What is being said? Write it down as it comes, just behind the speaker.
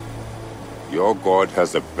Your god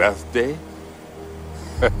has a birthday?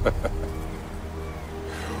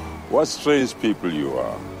 What strange people you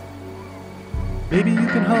are. Maybe you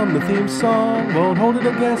can hum the theme song, won't hold it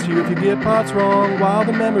against you if you get parts wrong. While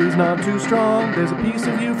the memory's not too strong, there's a piece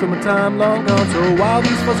of you from a time long gone. So while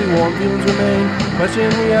these fuzzy warm feelings remain, question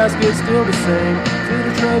we ask is still the same. Is it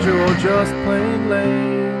a treasure or just plain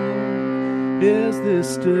lame? Is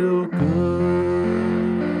this still good?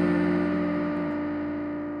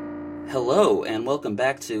 Hello, and welcome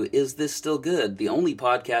back to Is This Still Good, the only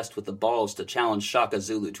podcast with the balls to challenge Shaka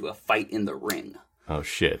Zulu to a fight in the ring. Oh,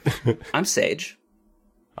 shit. I'm Sage.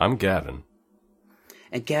 I'm Gavin.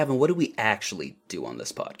 And Gavin, what do we actually do on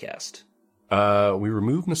this podcast? We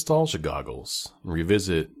remove nostalgia goggles and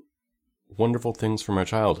revisit wonderful things from our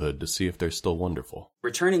childhood to see if they're still wonderful.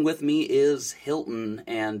 Returning with me is Hilton,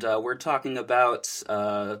 and we're talking about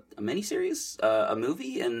a miniseries, a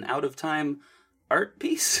movie, an out-of-time art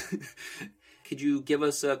piece. Could you give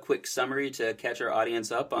us a quick summary to catch our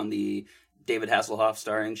audience up on the David Hasselhoff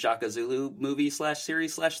starring Shaka Zulu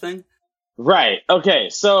movie/series/thing? Right. Okay.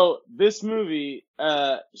 So this movie,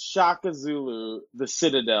 Shaka Zulu, The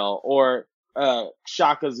Citadel, or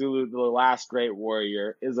Shaka Zulu, The Last Great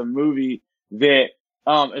Warrior, is a movie that,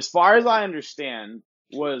 as far as I understand,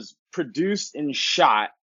 was produced and shot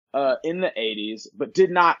in the 80s, but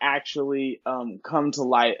did not actually come to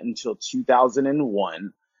light until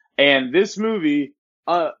 2001. And this movie,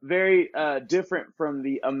 very different from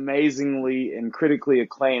the amazingly and critically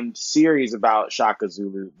acclaimed series about Shaka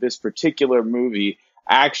Zulu. This particular movie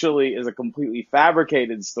actually is a completely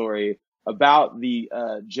fabricated story about the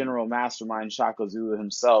general mastermind Shaka Zulu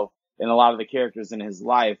himself and a lot of the characters in his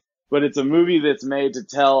life. But it's a movie that's made to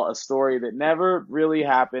tell a story that never really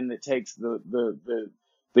happened. That takes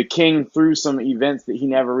the king through some events that he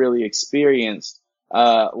never really experienced.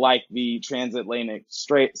 Like the transatlantic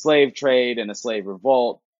slave trade and a slave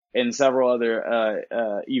revolt and several other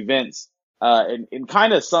events, and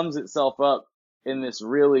kind of sums itself up in this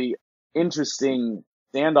really interesting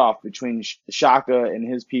standoff between Shaka and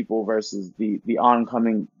his people versus the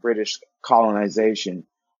oncoming British colonization.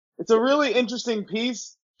 It's a really interesting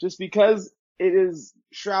piece just because it is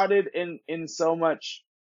shrouded in so much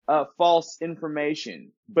false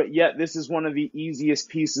information, but yet this is one of the easiest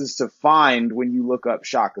pieces to find when you look up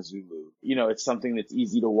Shaka Zulu. You know, it's something that's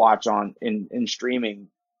easy to watch on in streaming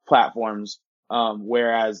platforms,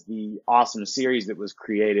 whereas the awesome series that was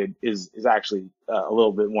created is actually a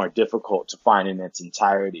little bit more difficult to find in its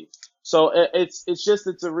entirety. So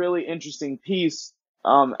it's a really interesting piece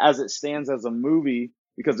as it stands as a movie,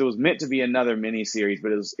 because it was meant to be another mini series,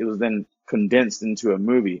 but it was then condensed into a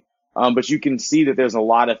movie. But you can see that there's a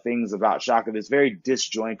lot of things about Shaka, this very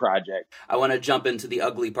disjoint project. I want to jump into the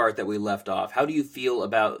ugly part that we left off. How do you feel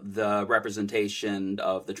about the representation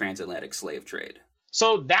of the transatlantic slave trade?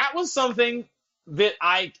 So that was something that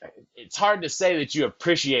it's hard to say that you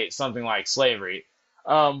appreciate something like slavery,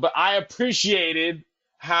 but I appreciated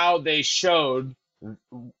how they showed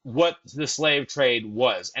what the slave trade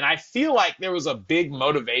was. And I feel like there was a big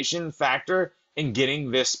motivation factor in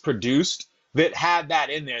getting this produced that had that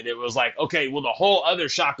in there. That was like, okay, well, the whole other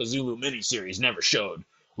Shaka Zulu miniseries never showed,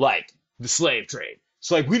 like, the slave trade.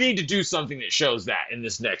 So, like, we need to do something that shows that in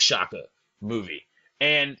this next Shaka movie.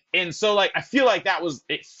 And so, like, I feel like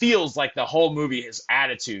it feels like the whole movie, his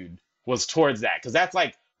attitude was towards that. Because that's,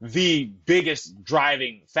 like, the biggest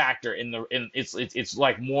driving factor it's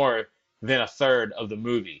like more than a third of the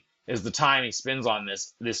movie is the time he spends on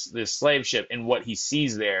this slave ship and what he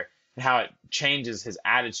sees there and how it changes his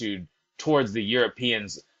attitude towards the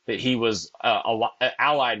Europeans that he was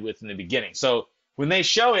allied with in the beginning. So when they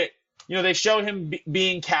show it, you know, they show him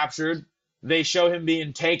being captured, they show him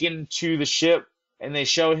being taken to the ship, and they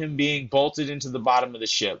show him being bolted into the bottom of the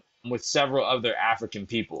ship with several other African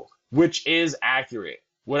people, which is accurate.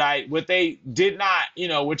 What they did not, you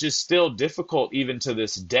know, which is still difficult even to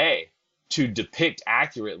this day to depict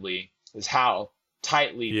accurately, is how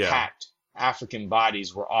tightly packed African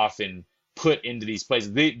bodies were often put into these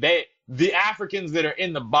places. The Africans that are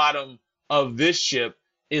in the bottom of this ship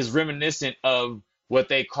is reminiscent of what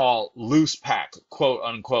they call loose pack, quote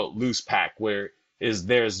unquote loose pack, where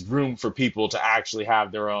there's room for people to actually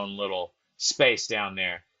have their own little space down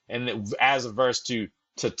there. And as opposed to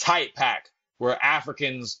tight pack, where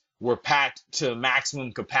Africans were packed to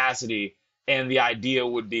maximum capacity, and the idea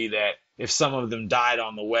would be that if some of them died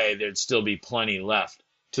on the way, there'd still be plenty left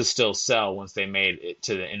to still sell once they made it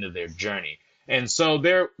to the end of their journey. And so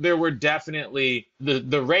there were definitely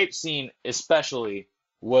the rape scene especially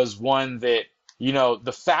was one that, you know,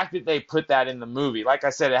 the fact that they put that in the movie, like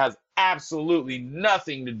I said, it has absolutely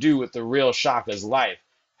nothing to do with the real Shaka's life.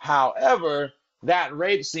 However, that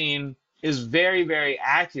rape scene is very, very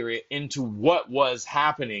accurate into what was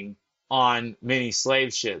happening on many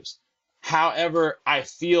slave ships. However, I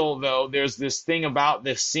feel though there's this thing about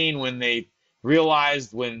this scene when they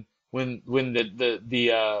realized when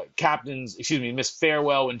the captain's, excuse me, Miss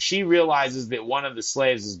Farewell, when she realizes that one of the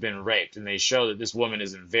slaves has been raped, and they show that this woman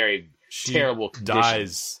is in very terrible condition.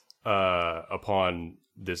 Dies upon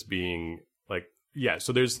this being like, yeah.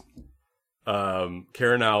 So there's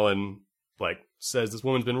Karen Allen like says this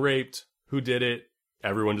woman's been raped. Who did it?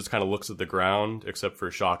 Everyone just kind of looks at the ground, except for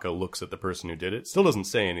Shaka looks at the person who did it. Still doesn't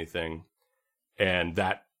say anything, and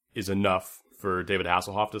that is enough for David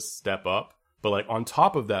Hasselhoff to step up. But like on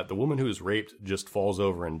top of that, the woman who is raped just falls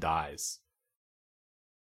over and dies.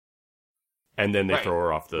 And then they throw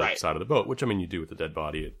her off the side of the boat, which I mean you do with the dead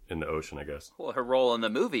body in the ocean, I guess. Well, her role in the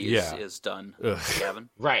movie is done, Gavin.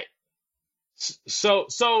 Right. So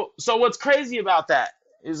what's crazy about that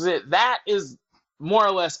is that is more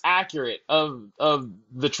or less accurate of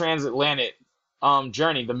the transatlantic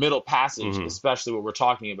journey, the Middle Passage, especially what we're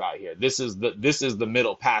talking about here. This is the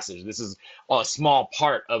Middle Passage. This is a small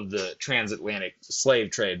part of the transatlantic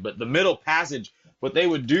slave trade. But the Middle Passage, what they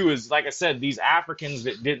would do is, like I said, these Africans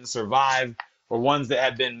that didn't survive or ones that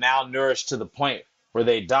had been malnourished to the point where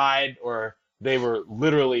they died or they were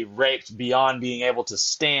literally raped beyond being able to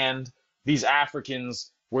stand, these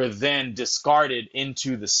Africans were then discarded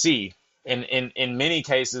into the sea. And in many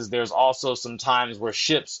cases, there's also some times where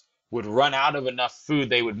ships would run out of enough food.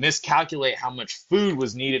 They would miscalculate how much food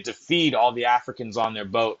was needed to feed all the Africans on their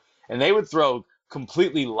boat. And they would throw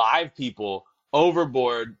completely live people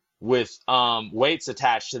overboard with weights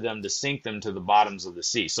attached to them to sink them to the bottoms of the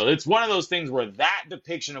sea. So it's one of those things where that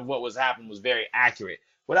depiction of what was happening was very accurate.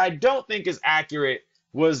 What I don't think is accurate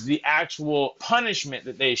was the actual punishment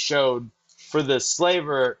that they showed for the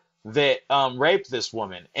slaver that raped this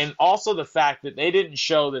woman. And also the fact that they didn't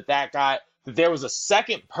show that there was a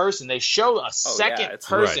second person. They show a second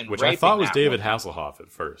person, which I thought was David Hasselhoff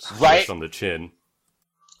at first, right? Just on the chin,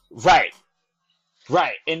 right.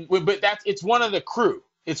 And but it's one of the crew.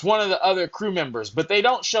 It's one of the other crew members, but they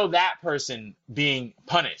don't show that person being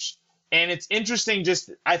punished. And it's interesting.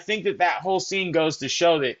 I think that whole scene goes to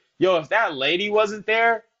show that if that lady wasn't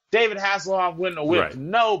there, David Hasselhoff wouldn't have whipped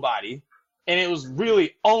nobody. And it was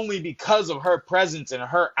really only because of her presence and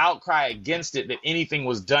her outcry against it that anything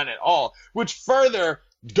was done at all, which further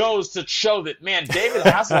goes to show that, man, David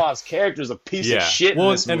Hasselhoff's character is a piece of shit in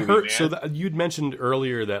this movie, man. So you'd mentioned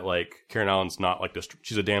earlier that, like, Karen Allen's not, like,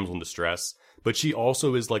 she's a damsel in distress, but she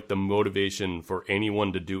also is, like, the motivation for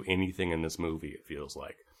anyone to do anything in this movie, it feels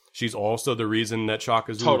like. She's also the reason that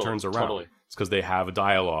Shaka Zulu turns around. Totally. It's because they have a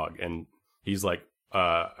dialogue, and he's like,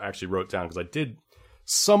 I actually wrote down, because I did...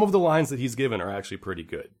 Some of the lines that he's given are actually pretty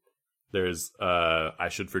good. There's, I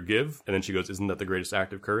should forgive. And then she goes, isn't that the greatest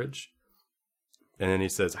act of courage? And then he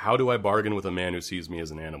says, how do I bargain with a man who sees me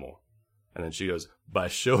as an animal? And then she goes, by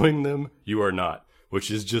showing them you are not.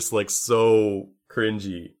 Which is just like so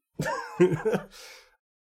cringy.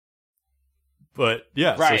 But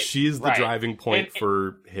yeah, so she's the driving point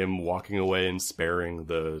for him walking away and sparing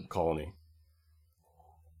the colony.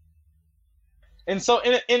 And so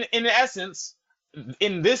in essence...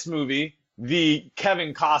 in this movie, the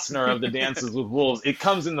Kevin Costner of the Dances with Wolves, it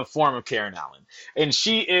comes in the form of Karen Allen. And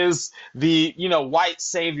she is the, white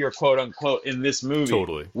savior, quote unquote, in this movie.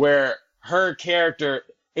 Totally. Where her character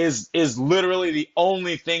is literally the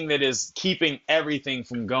only thing that is keeping everything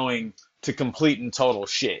from going to complete and total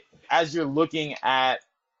shit. As you're looking at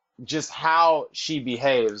just how she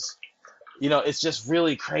behaves, it's just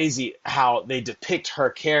really crazy how they depict her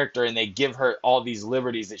character and they give her all these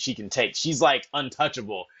liberties that she can take. She's like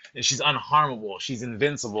untouchable and she's unharmable. She's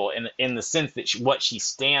invincible in the sense that what she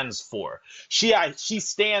stands for. She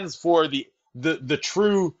stands for the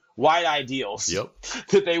true white ideals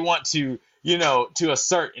that they want to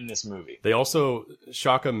assert in this movie. They also,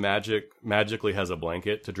 Shaka magically has a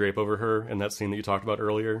blanket to drape over her in that scene that you talked about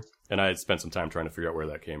earlier. And I had spent some time trying to figure out where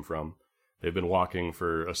that came from. They've been walking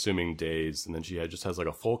for assuming days, and then she just has like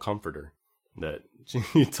a full comforter that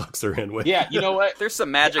she tucks her in with. Yeah, you know what? There's some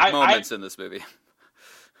magic moments in this movie.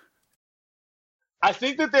 I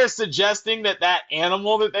think that they're suggesting that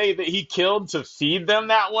animal that he killed to feed them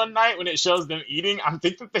that one night when it shows them eating, I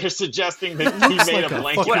think that they're suggesting that he made like a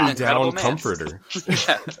blanket. What an down comforter.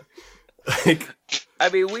 Yeah. Like, I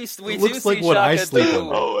mean, we do looks like see what I Shaka sleep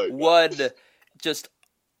do in. one just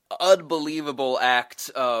unbelievable act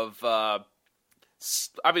of...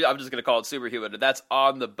 I'm just going to call it superhuman. That's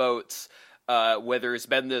on the boats, where there's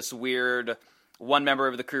been this weird... One member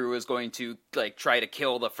of the crew is going to try to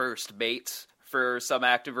kill the first mate for some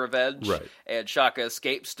act of revenge. Right. And Shaka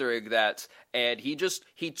escapes during that, and he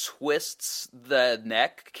twists the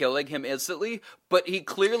neck, killing him instantly, but he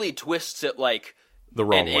clearly twists it like the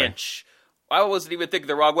wrong way. Inch. I wasn't even thinking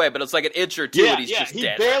the wrong way, but it's like an inch or two, and he's just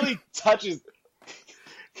dead. He barely touches.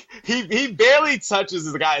 He barely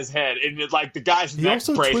touches the guy's head, and it's like the guy's neck breaks.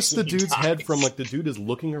 He also twists the dude's dies. head from like the dude is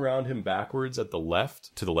looking around him backwards to the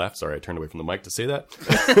left. Sorry, I turned away from the mic to say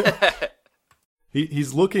that.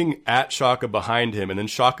 He's looking at Shaka behind him, and then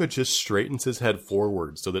Shaka just straightens his head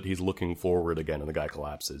forward so that he's looking forward again, and the guy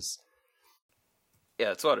collapses.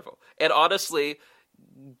 Yeah, it's wonderful. And honestly,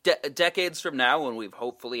 decades from now, when we've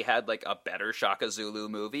hopefully had like a better Shaka Zulu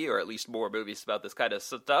movie, or at least more movies about this kind of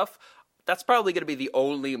stuff, that's probably going to be the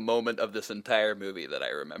only moment of this entire movie that I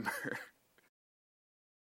remember.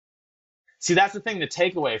 See, that's the thing, the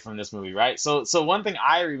takeaway from this movie, right? So one thing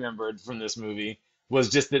I remembered from this movie was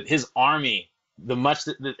just that his army,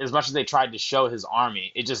 as much as they tried to show his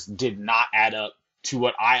army, it just did not add up to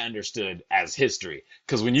what I understood as history.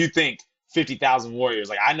 Because when you think 50,000 warriors,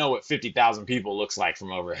 like I know what 50,000 people looks like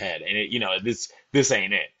from overhead, and this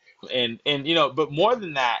ain't it. And but more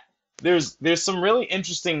than that, there's some really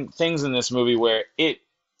interesting things in this movie where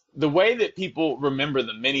the way that people remember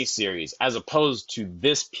the miniseries as opposed to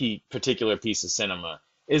this particular piece of cinema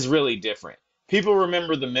is really different. People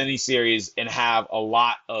remember the miniseries and have a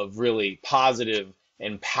lot of really positive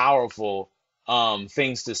and powerful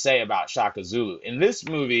things to say about Shaka Zulu. In this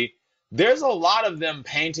movie, there's a lot of them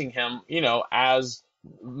painting him, as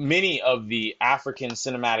many of the African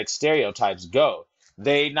cinematic stereotypes go.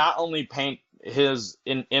 They not only paint his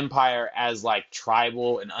empire as like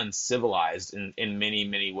tribal and uncivilized in many,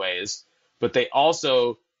 many ways, but they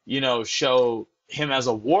also, show him as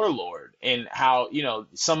a warlord and how,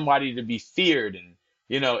 somebody to be feared.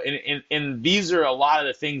 And these are a lot of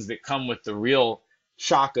the things that come with the real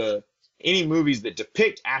Shaka. Any movies that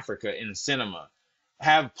depict Africa in cinema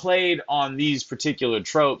have played on these particular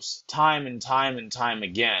tropes time and time and time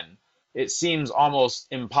again. It seems almost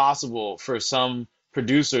impossible for some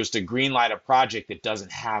producers to greenlight a project that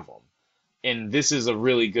doesn't have them. And this is a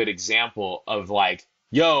really good example of like,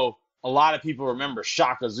 a lot of people remember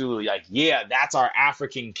Shaka Zulu, like, yeah, that's our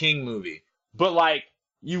African king movie. But like,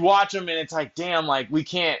 you watch them and it's like, damn, like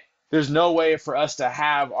there's no way for us to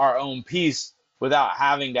have our own piece without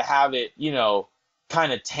having to have it,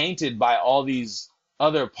 kind of tainted by all these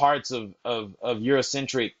other parts of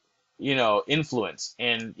Eurocentric, influence.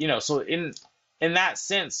 And, so in that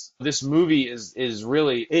sense, this movie is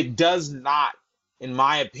really, it does not, in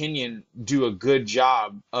my opinion, do a good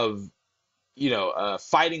job of,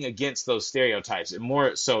 fighting against those stereotypes. It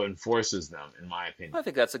more so enforces them, in my opinion. I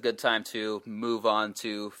think that's a good time to move on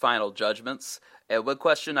to final judgments. And one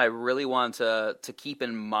question I really want to keep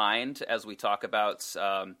in mind as we talk about,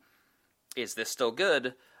 is this still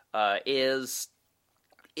good, is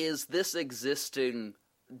this existing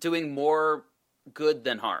doing more good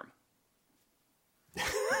than harm?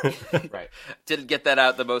 Right. Didn't get that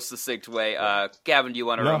out the most succinct way. Gavin, do you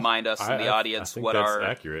want to remind us in the audience I think what that's our...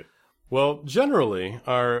 accurate. Well, generally,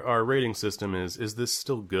 our rating system is this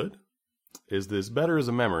still good? Is this better as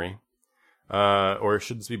a memory? Or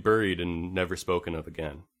should this be buried and never spoken of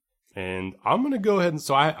again? And I'm going to go ahead and...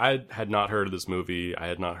 So I had not heard of this movie. I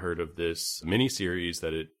had not heard of this miniseries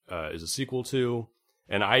that it is a sequel to.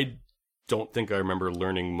 And I don't think I remember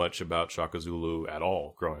learning much about Shaka Zulu at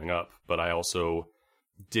all growing up. But I also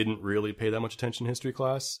didn't really pay that much attention in history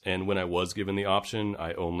class. And when I was given the option,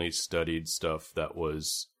 I only studied stuff that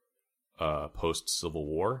was post-Civil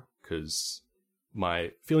War. Because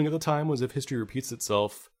my feeling at the time was if history repeats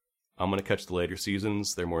itself, I'm going to catch the later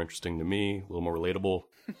seasons. They're more interesting to me, a little more relatable.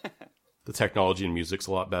 The technology and music's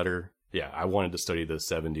a lot better. Yeah, I wanted to study the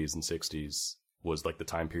 70s and 60s was like the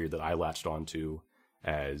time period that I latched onto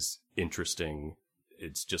as interesting.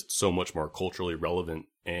 It's just so much more culturally relevant.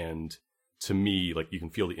 And to me, like you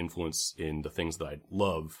can feel the influence in the things that I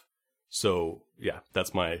love. So yeah,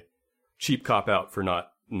 that's my cheap cop out for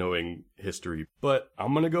not knowing history. But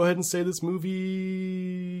I'm going to go ahead and say this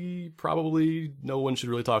movie probably no one should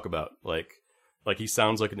really talk about. Like he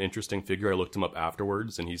sounds like an interesting figure. I looked him up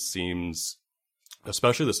afterwards and he seems,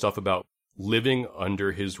 especially the stuff about living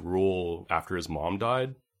under his rule after his mom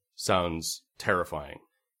died, sounds terrifying.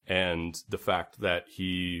 And the fact that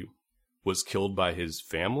he was killed by his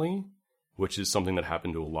family, which is something that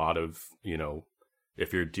happened to a lot of,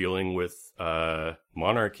 if you're dealing with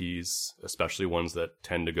monarchies, especially ones that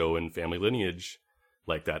tend to go in family lineage,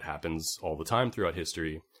 like that happens all the time throughout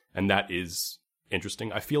history. And that is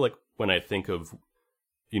interesting. I feel like when I think of,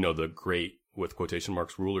 the great, with quotation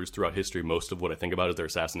marks, rulers throughout history, most of what I think about is their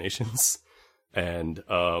assassinations. And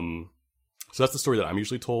So that's the story that I'm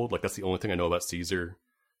usually told. Like, that's the only thing I know about Caesar.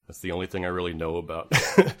 That's the only thing I really know about,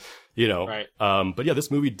 you know. Right. But yeah,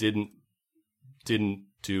 this movie didn't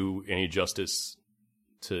do any justice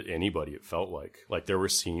to anybody. It felt like there were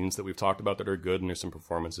scenes that we've talked about that are good, and there's some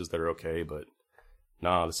performances that are okay, but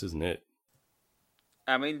nah, this isn't it.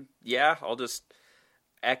 I mean, yeah, I'll just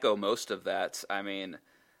echo most of that. I mean,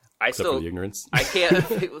 Except for the ignorance. I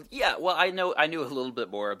can't. Yeah, well, I knew a little bit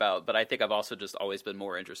more about, but I think I've also just always been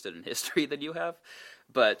more interested in history than you have.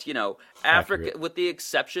 But you know, Africa, Accurate. with the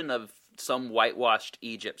exception of some whitewashed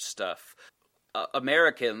Egypt stuff,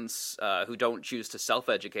 Americans who don't choose to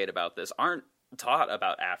self-educate about this aren't taught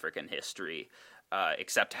about African history.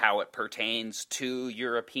 Except how it pertains to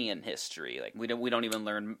European history. Like we don't even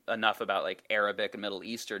learn enough about like Arabic and Middle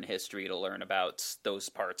Eastern history to learn about those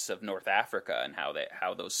parts of North Africa and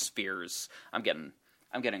how those spheres. I'm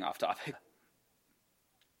getting off topic.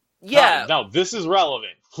 Yeah, no, this is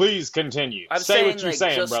relevant. Please continue. I'm Say saying, what you're like,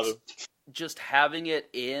 saying, brother. Just having it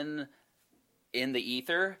in the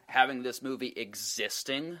ether, having this movie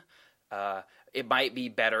existing, it might be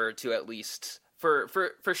better to at least.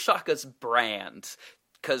 For Shaka's brand,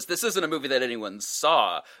 because this isn't a movie that anyone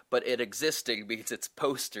saw, but it existing means its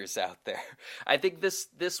posters out there. I think this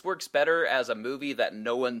works better as a movie that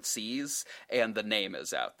no one sees and the name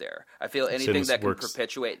is out there. I feel anything that can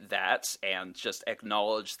perpetuate that and just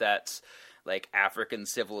acknowledge that like African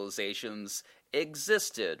civilizations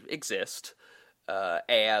exist,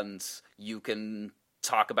 and you can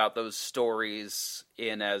talk about those stories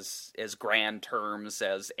in as grand terms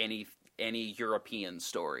as any European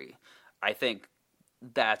story. I think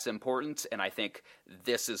that's important, and I think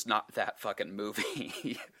this is not that fucking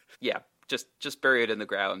movie. Yeah, just bury it in the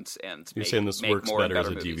ground and You're saying this works more better as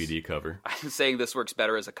a movies. DVD cover. I'm saying this works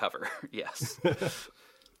better as a cover. Yes.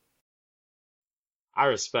 I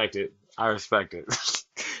respect it.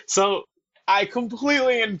 So I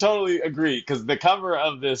completely and totally agree, because the cover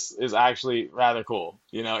of this is actually rather cool.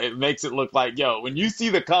 You know, it makes it look like, when you see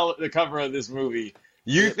the cover of this movie,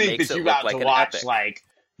 you think that you got to watch, like,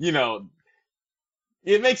 you know,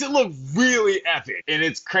 it makes it look really epic. And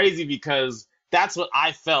it's crazy because that's what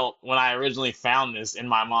I felt when I originally found this in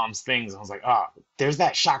my mom's things. I was like, oh, there's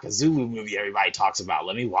that Shaka Zulu movie everybody talks about.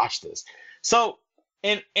 Let me watch this. So,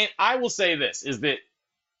 and I will say this, is that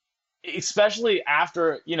especially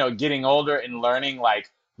after, getting older and learning, like,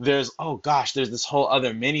 there's this whole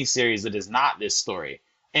other mini series that is not this story.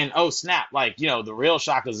 And oh snap, like, the real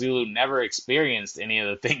Shaka Zulu never experienced any of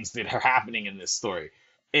the things that are happening in this story.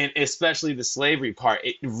 And especially the slavery part.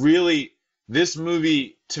 This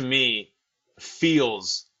movie to me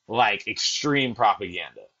feels like extreme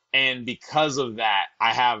propaganda. And because of that,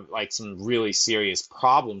 I have like some really serious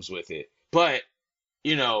problems with it. But,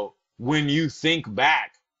 when you think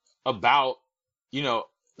back about,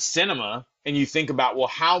 cinema, and you think about, well,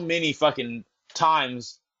 how many fucking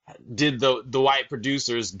times did the white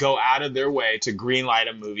producers go out of their way to greenlight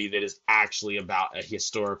a movie that is actually about a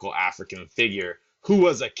historical African figure who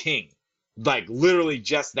was a king? Like, literally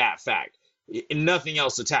just that fact. Nothing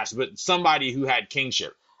else attached, but somebody who had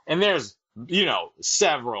kingship. And there's,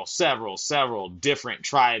 several different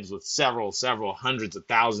tribes with several hundreds of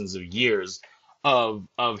thousands of years of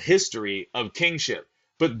history of kingship.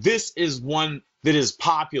 But this is one that is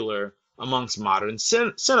popular amongst modern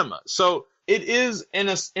cinema. So it is, in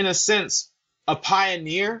a sense, a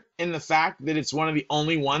pioneer in the fact that it's one of the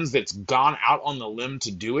only ones that's gone out on the limb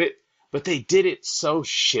to do it. But they did it so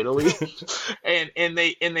shittily,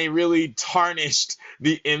 and they really tarnished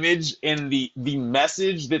the image and the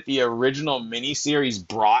message that the original miniseries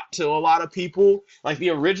brought to a lot of people. Like, the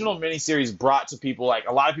original miniseries brought to people, like,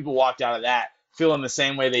 a lot of people walked out of that feeling the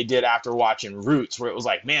same way they did after watching Roots, where it was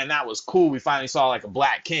like, man, that was cool. We finally saw like a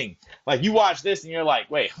black king. Like, you watch this and you're like,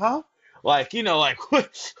 wait, huh? Like, like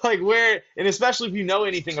what? Like, where? And especially if you know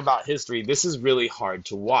anything about history, this is really hard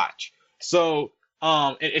to watch. So.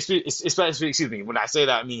 Especially, excuse me, when I say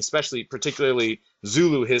that, I mean particularly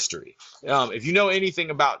Zulu history. If you know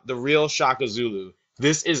anything about the real Shaka Zulu,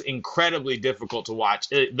 this is incredibly difficult to watch.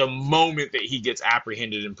 The moment that he gets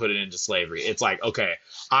apprehended and put into slavery, it's like, okay,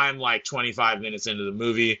 I'm like 25 minutes into the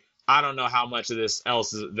movie. I don't know how much of this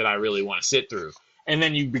else that I really want to sit through. And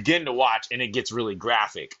then you begin to watch, and it gets really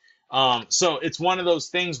graphic. So it's one of those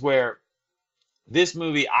things where this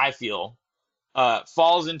movie, I feel,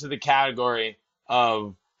 falls into the category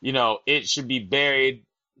of, it should be buried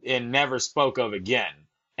and never spoke of again.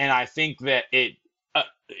 And I think that it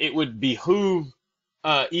would behoove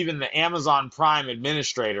even the Amazon Prime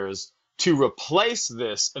administrators to replace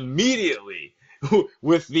this immediately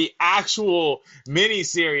with the actual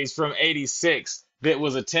miniseries from '86 that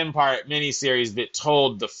was a 10-part miniseries that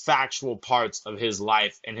told the factual parts of his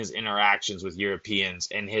life and his interactions with Europeans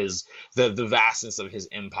and the vastness of his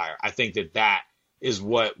empire. I think that is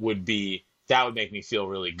what would make me feel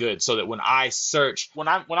really good. So that when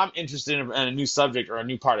I'm interested in a new subject or a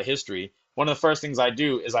new part of history, one of the first things I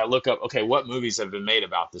do is I look up, okay, what movies have been made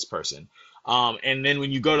about this person? And then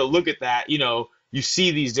when you go to look at that, you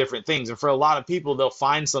see these different things. And for a lot of people, they'll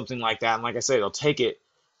find something like that. And like I say, they'll take it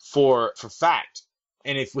for fact.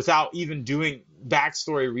 And if without even doing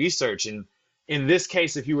backstory research, and in this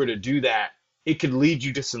case, if you were to do that, it could lead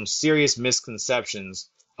you to some serious misconceptions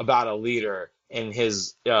about a leader and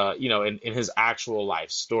his, in his actual life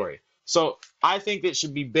story. So I think it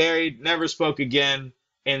should be buried, never spoke again.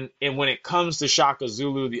 And when it comes to Shaka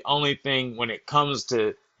Zulu, the only thing when it comes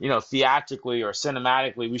to, theatrically or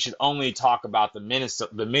cinematically, we should only talk about the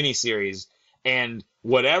miniseries and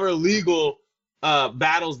whatever legal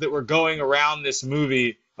battles that were going around this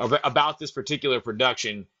movie about this particular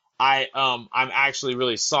production. I'm actually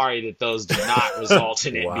really sorry that those did not result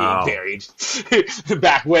in it being buried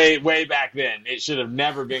way back then. It should have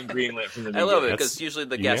never been greenlit from the beginning. I love it because usually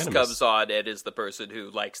the guest comes on and is the person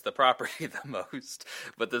who likes the property the most.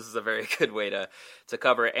 But this is a very good way to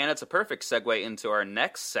cover it. And it's a perfect segue into our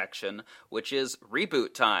next section, which is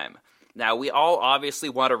reboot time. Now, we all obviously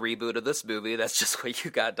want a reboot of this movie. That's just what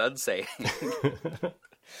you got done saying.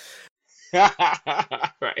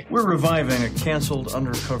 Right. We're reviving a canceled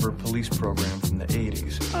undercover police program from the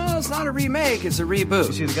 80s. Oh, it's not a remake, it's a reboot.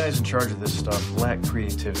 You see, the guys in charge of this stuff lack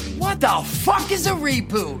creativity. What the fuck is a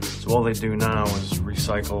reboot? So all they do now is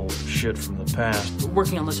recycle shit from the past. We're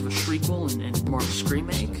working on less of a shriekful and more of a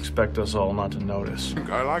scream-make. Expect us all not to notice.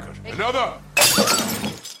 I like it. Another!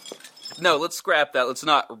 No, let's scrap that. Let's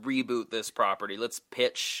not reboot this property. Let's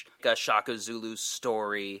pitch a Shaka Zulu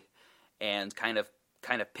story and kind of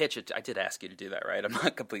pitch it. I did ask you to do that, right? I'm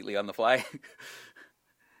not completely on the fly.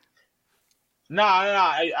 No.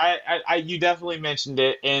 I you definitely mentioned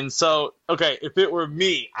it. And so, okay, if it were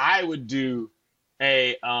me, I would do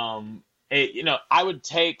I would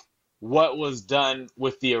take what was done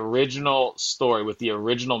with the original story, with the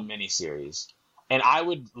original miniseries. And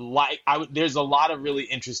there's a lot of really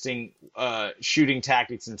interesting shooting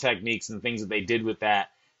tactics and techniques and things that they did with that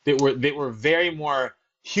were very more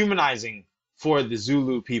humanizing for the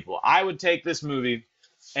Zulu people. I would take this movie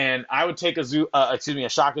and I would take a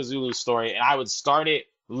Shaka Zulu story, and I would start it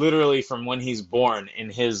literally from when he's born in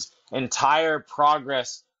his entire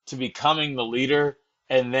progress to becoming the leader,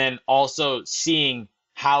 and then also seeing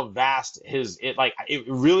how vast it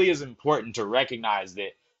really is important to recognize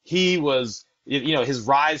that he was, his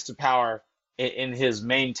rise to power, in his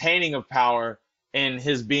maintaining of power, and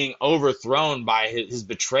his being overthrown by his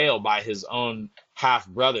betrayal by his own half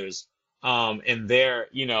brothers, and their,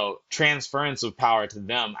 transference of power to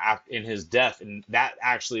them in his death. And that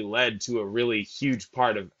actually led to a really huge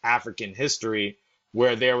part of African history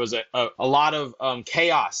where there was a lot of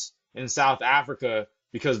chaos in South Africa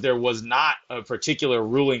because there was not a particular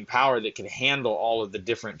ruling power that could handle all of the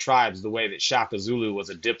different tribes the way that Shaka Zulu was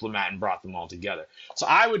a diplomat and brought them all together. So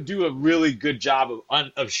I would do a really good job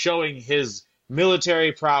of showing his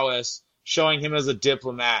military prowess, showing him as a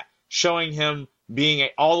diplomat, showing him being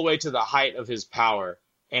all the way to the height of his power.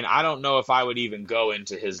 And I don't know if I would even go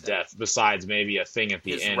into his death besides maybe a thing at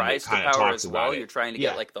the his end rise that kind to of power talks as about well. it. You're trying to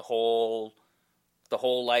get like the whole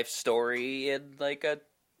life story in like a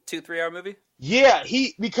 2-3 hour movie. Yeah,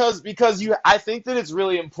 because I think that it's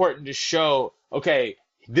really important to show, okay,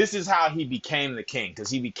 this is how he became the king,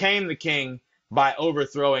 because he became the king by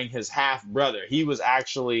overthrowing his half brother. He was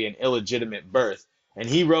actually an illegitimate birth, and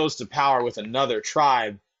he rose to power with another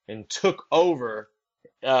tribe and took over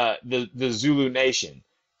the Zulu nation,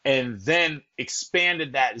 and then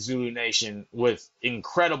expanded that Zulu nation with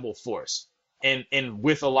incredible force and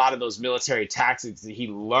with a lot of those military tactics that he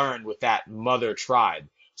learned with that mother tribe.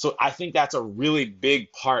 So I think that's a really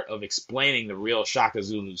big part of explaining the real Shaka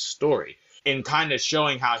Zulu story and kind of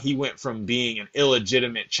showing how he went from being an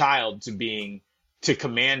illegitimate child to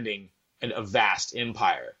commanding a vast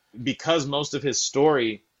empire. Because most of his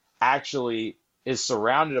story actually is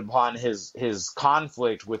surrounded upon his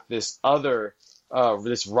conflict with this other,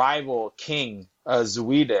 this rival king,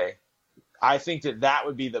 Zwide. I think that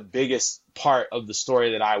would be the biggest part of the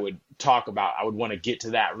story that I would talk about. I would want to get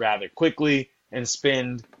to that rather quickly and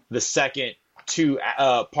spend the second two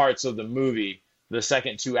parts of the movie, the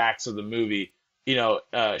second 2 acts of the movie,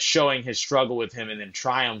 showing his struggle with him and then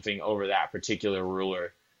triumphing over that particular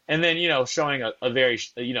ruler. And then, showing a very,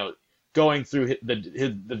 going through the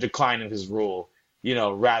decline of his rule,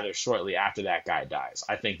 rather shortly after that guy dies.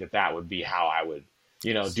 I think that would be how I would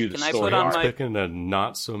do the Can I story put on arc. my- Picking a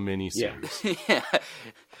not so mini series. Yeah.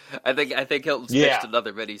 I think Hilton's pitched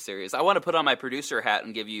another miniseries. I want to put on my producer hat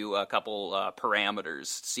and give you a couple parameters,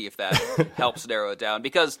 see if that helps narrow it down.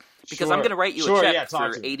 Because I'm going to write you a check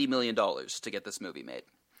for $80 million to get this movie made.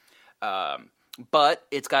 But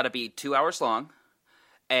it's got to be 2 hours long,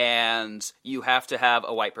 and you have to have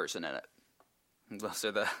a white person in it. Those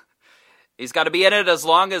are he's got to be in it as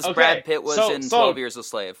long as Brad Pitt was in 12 Years a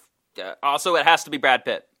Slave. Also, it has to be Brad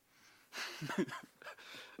Pitt.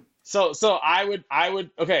 So I would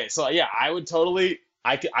totally.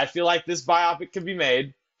 I feel like this biopic could be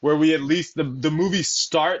made where we at least the movie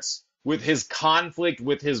starts with his conflict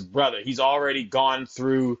with his brother. He's already gone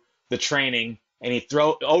through the training and he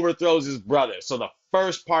overthrows his brother. So the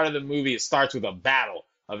first part of the movie, it starts with a battle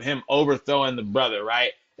of him overthrowing the brother,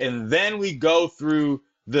 right? And then we go through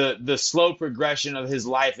the slow progression of his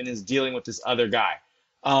life and his dealing with this other guy,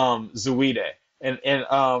 Zuide, and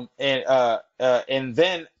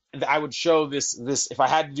then I would show this if I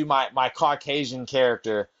had to do my Caucasian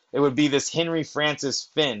character, it would be this Henry Francis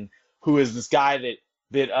Finn, who is this guy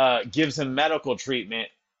that gives him medical treatment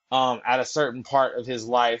at a certain part of his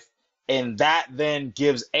life, and that then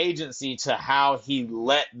gives agency to how he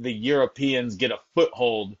let the Europeans get a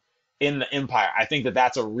foothold in the empire. I think that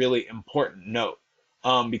that's a really important note,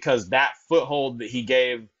 because that foothold that he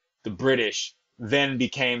gave the British then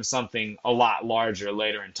became something a lot larger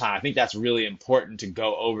later in time. I think that's really important to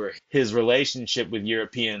go over his relationship with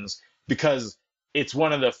Europeans, because it's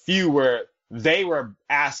one of the few where they were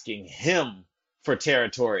asking him for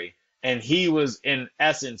territory, and he was, in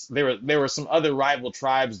essence, there were some other rival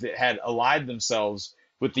tribes that had allied themselves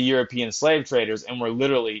with the European slave traders and were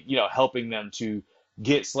literally, helping them to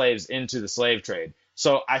get slaves into the slave trade.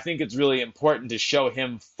 So I think it's really important to show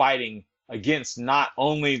him fighting against not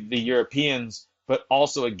only the Europeans, but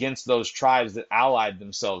also against those tribes that allied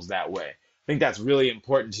themselves that way. I think that's really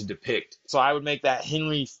important to depict. So I would make that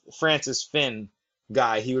Henry Francis Finn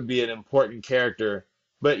guy. He would be an important character,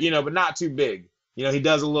 but not too big. He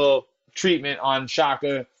does a little treatment on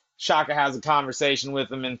Shaka. Shaka has a conversation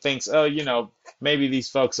with him and thinks, maybe these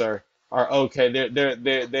folks are okay.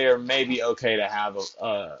 They're maybe okay to have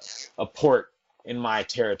a port in my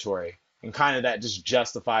territory, and kind of that just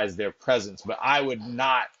justifies their presence. But I would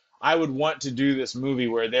want to do this movie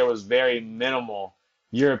where there was very minimal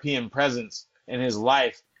European presence in his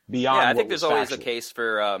life beyond. Yeah, I think there's always a case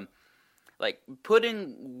for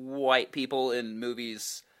putting white people in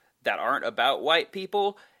movies that aren't about white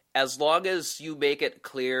people, as long as you make it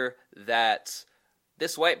clear that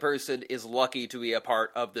this white person is lucky to be a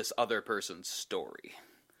part of this other person's story.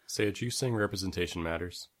 Sage, you saying representation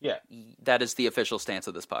matters? Yeah. That is the official stance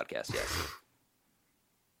of this podcast, yes.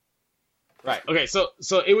 Right. Okay. So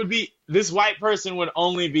it would be, this white person would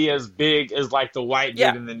only be as big as the white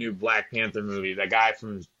dude in the new Black Panther movie, the guy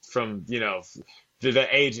from the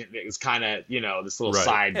agent that was kind of this little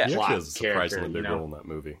side plot he has a character. surprisingly big role in that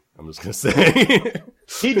movie. I'm just gonna say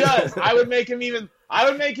he does. I would make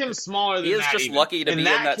him smaller than that. He is just lucky to be in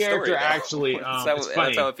that character. Story, actually,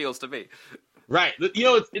 that's how it feels to me. Right.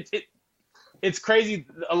 It's crazy.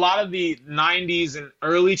 A lot of the 90s and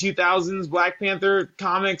early 2000s Black Panther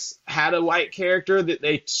comics had a white character that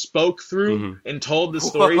they spoke through and told the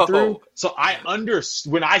story through. So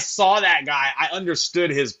when I saw that guy, I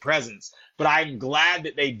understood his presence. But I'm glad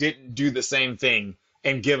that they didn't do the same thing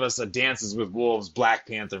and give us a Dances with Wolves Black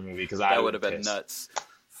Panther movie, because that would have been nuts.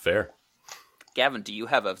 Fair. Gavin, do you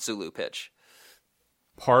have a Zulu pitch?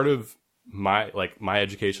 Part of my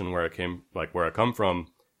education, where I come from,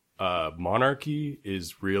 monarchy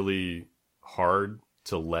is really hard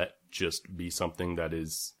to let just be something that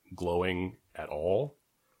is glowing at all.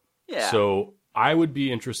 Yeah. So I would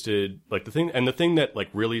be interested, the thing that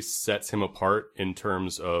really sets him apart in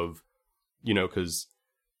terms of, because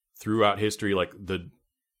throughout history,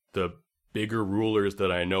 the bigger rulers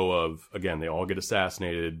that I know of, again, they all get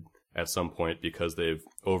assassinated at some point because they've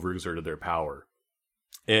overexerted their power.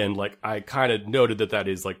 And I kind of noted that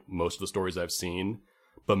is most of the stories I've seen.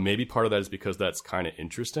 But maybe part of that is because that's kind of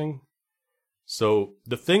interesting. So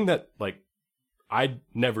the thing that I'd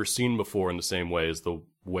never seen before in the same way is the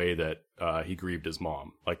way that he grieved his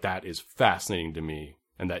mom. That is fascinating to me,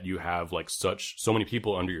 and that you have so many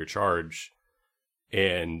people under your charge,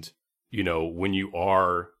 and when you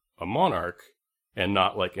are a monarch, and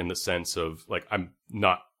not in the sense of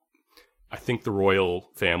I think the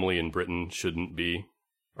royal family in Britain shouldn't be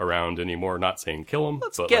around anymore. Not saying kill them,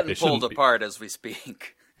 but getting pulled apart as we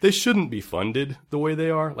speak. They shouldn't be funded the way they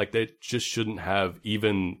are. They just shouldn't have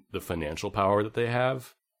even the financial power that they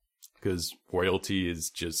have, because royalty is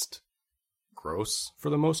just gross for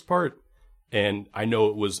the most part. And I know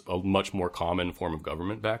it was a much more common form of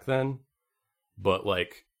government back then, but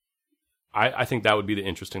like, I think that would be the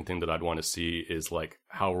interesting thing that I'd want to see is like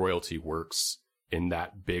how royalty works in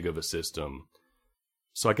that big of a system.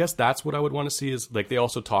 So I guess that's what I would want to see is like, they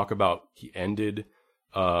also talk about he ended,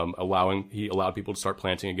 he allowed people to start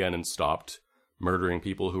planting again and stopped murdering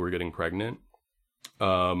people who were getting pregnant.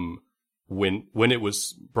 When it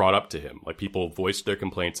was brought up to him, like people voiced their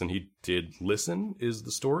complaints and he did listen is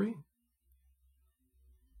the story.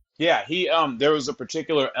 Yeah, there was a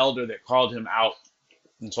particular elder that called him out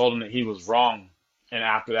and told him that he was wrong. And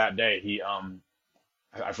after that day,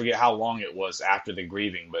 I forget how long it was after the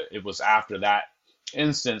grieving, but it was after that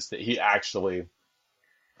instance that he actually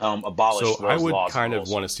abolished so those I would laws. kind of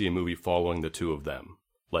want to see a movie following the two of them,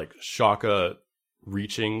 like Shaka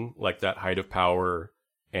reaching like that height of power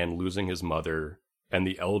and losing his mother, and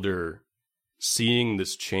the elder seeing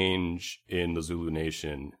this change in the Zulu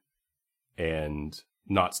nation and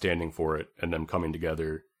not standing for it, and them coming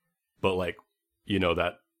together. But like, you know,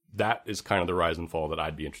 that is kind of the rise and fall that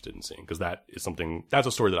I'd be interested in seeing, because that's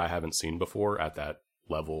a story that I haven't seen before at that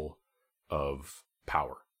level of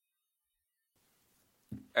power.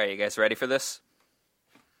 Are you guys ready for this?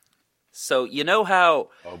 So you know how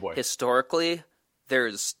historically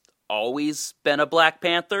there's always been a Black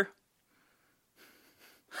Panther?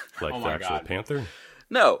 Like the actual panther?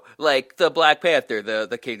 No, like the Black Panther,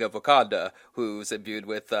 the king of Wakanda, who's imbued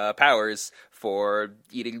with powers for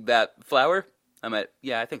eating that flower. I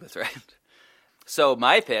think that's right. So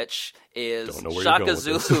my pitch is Shaka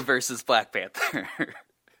Zulu versus Black Panther.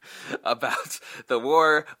 About the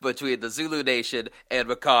war between the Zulu Nation and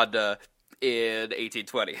Wakanda in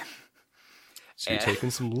 1820. So you're taking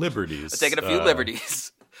some liberties. I'm taking a few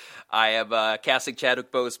liberties. I am casting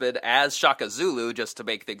Chadwick Boseman as Shaka Zulu just to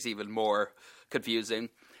make things even more confusing.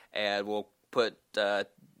 And we'll put Chiwetel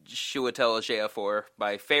Ejiofor,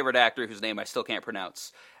 my favorite actor whose name I still can't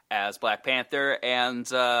pronounce, as Black Panther. And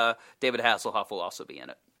David Hasselhoff will also be in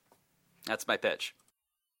it. That's my pitch.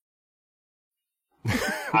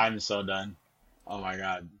 I'm so done. Oh my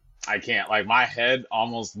God. I can't. Like, my head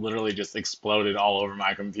almost literally just exploded all over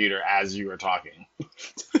my computer as you were talking.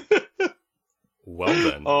 Well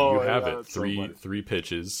then, you have it. Three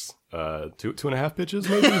pitches. 2.5 pitches,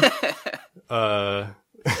 maybe?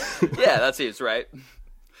 Yeah, that seems right.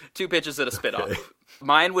 2 pitches and a spin-off. Okay.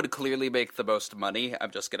 Mine would clearly make the most money.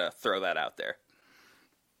 I'm just going to throw that out there.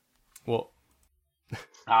 Well,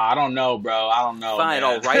 I don't know, bro. I don't know. Fine,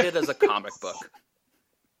 man. I'll write it as a comic book.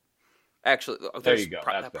 Actually, there you go.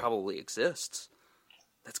 That probably exists.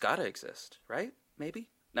 That's got to exist, right? Maybe?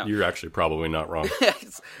 No. You're actually probably not wrong.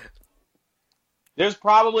 There's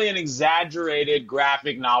probably an exaggerated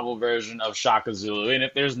graphic novel version of Shaka Zulu, and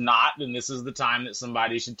if there's not, then this is the time that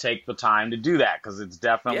somebody should take the time to do that, because it's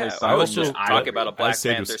definitely something. I was just talking about a Black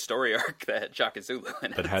Panther story arc that had Shaka Zulu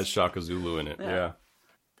in it. That has Shaka Zulu in it, yeah.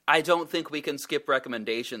 I don't think we can skip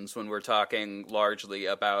recommendations when we're talking largely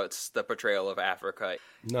about the portrayal of Africa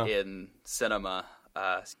in cinema.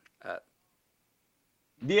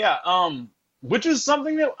 Which is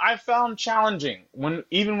something that I found challenging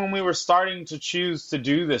even when we were starting to choose to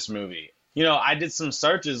do this movie. You know, I did some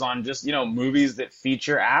searches on just, movies that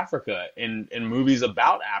feature Africa and movies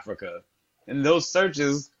about Africa. And those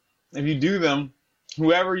searches, if you do them,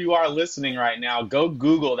 whoever you are listening right now, go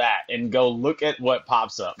Google that and go look at what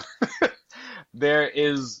pops up. There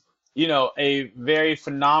is, a very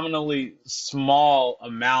phenomenally small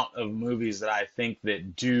amount of movies that I think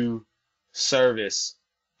that do service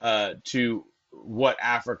to what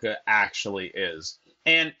Africa actually is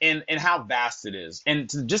and how vast it is. And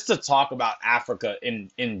just to talk about Africa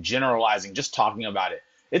in generalizing, just talking about it,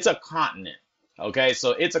 it's a continent. Okay,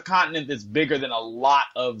 so it's a continent that's bigger than a lot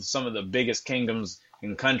of some of the biggest kingdoms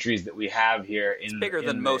and countries that we have here in the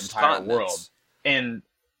entire world. And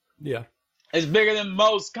yeah, it's bigger than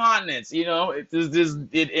most continents. In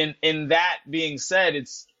that being said,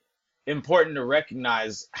 it's important to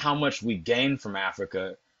recognize how much we gain from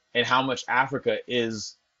Africa and how much Africa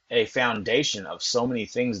is a foundation of so many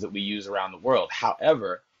things that we use around the world.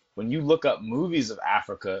 However, when you look up movies of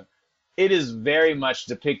Africa, it is very much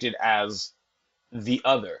depicted as the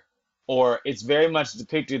other, or it's very much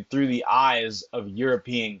depicted through the eyes of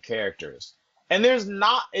European characters. And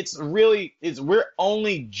we're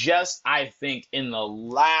only just, I think, in the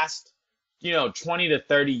last, 20 to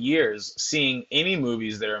 30 years seeing any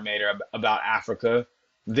movies that are made about Africa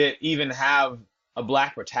that even have a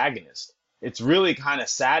Black protagonist. It's really kind of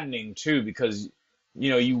saddening too, because,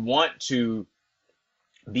 you want to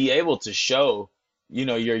be able to show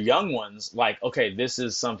your young ones, like, okay, this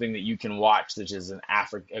is something that you can watch, that is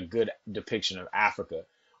a good depiction of Africa.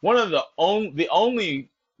 one of the only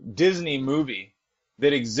Disney movie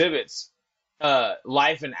that exhibits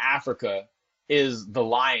life in Africa is The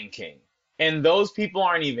Lion King, and those people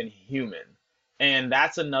aren't even human. And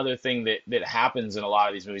that's another thing that happens in a lot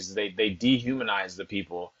of these movies. Is they dehumanize the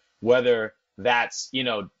people, whether that's, you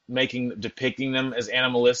know, depicting them as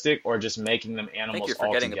animalistic or just making them animals. I think you're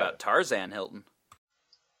forgetting altogether. about Tarzan, Hilton.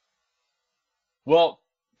 Well,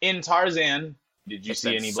 in Tarzan, did you It's see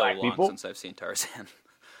been any so black long people? since I've seen Tarzan.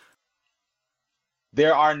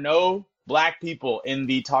 There are no black people in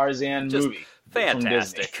the Tarzan Just movie.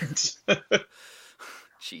 fantastic. From Disney.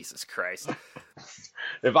 Jesus Christ.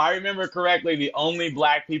 If I remember correctly, the only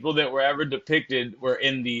black people that were ever depicted were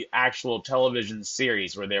in the actual television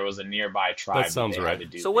series where there was a nearby tribe. That sounds they had right. to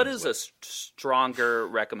do So what things is a with. stronger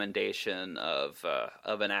recommendation of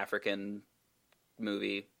an African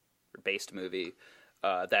movie, or based movie,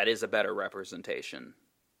 that is a better representation?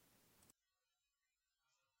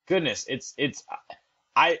 Goodness,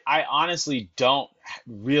 I honestly don't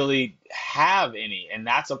really have any, and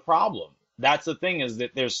that's a problem. That's the thing, is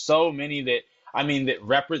that there's so many that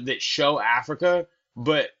show Africa,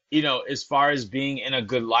 but, you know, as far as being in a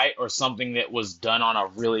good light or something that was done on a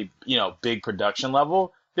really, you know, big production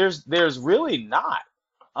level, there's really not.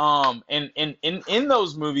 And in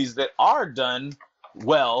those movies that are done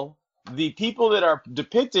well, the people that are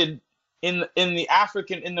depicted in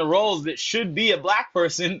the roles that should be a black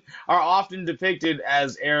person are often depicted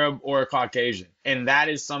as Arab or Caucasian, and that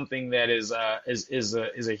is something that is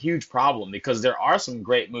a huge problem, because there are some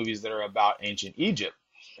great movies that are about ancient Egypt,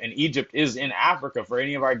 and Egypt is in Africa. For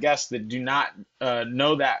any of our guests that do not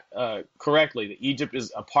know that correctly, that Egypt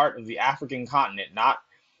is a part of the African continent, not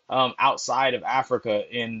outside of Africa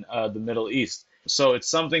in the Middle East. So it's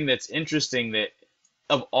something that's interesting that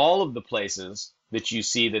of all of the places that you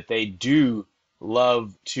see that they do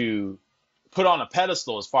love to put on a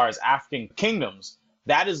pedestal as far as African kingdoms,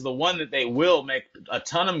 that is the one that they will make a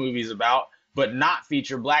ton of movies about, but not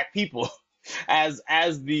feature black people as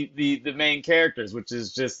the main characters, which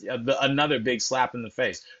is just another big slap in the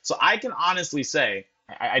face. So I can honestly say,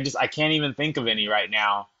 I can't even think of any right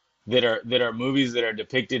now that are movies that are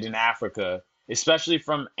depicted in Africa, especially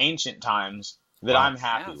from ancient times, that I'm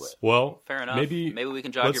happy with. Well, Fair enough. Maybe we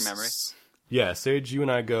can jog your memory. Yeah, Sage, you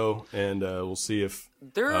and I go, and we'll see if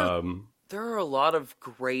There are a lot of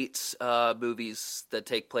great movies that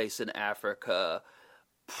take place in Africa,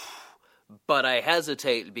 but I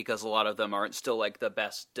hesitate because a lot of them aren't still like the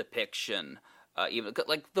best depiction. Even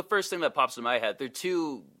like the first thing that pops in my head, there are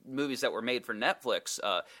two movies that were made for Netflix.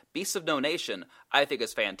 Beasts of No Nation, I think,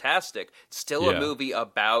 is fantastic. It's still a movie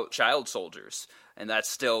about child soldiers, and that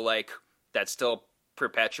still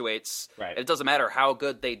perpetuates. Right. It doesn't matter how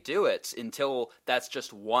good they do it until that's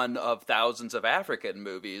just one of thousands of African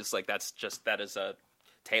movies. Like that is a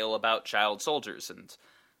tale about child soldiers, and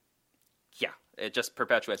yeah, it just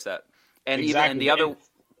perpetuates that. And Exactly. even the other,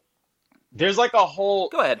 there's like a whole.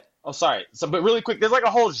 go ahead. Oh, sorry. But really quick, there's like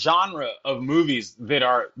a whole genre of movies that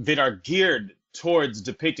are geared towards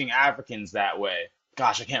depicting Africans that way.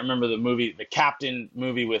 Gosh, I can't remember the Captain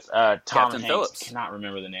movie with Tom Captain Hanks. Phillips. I cannot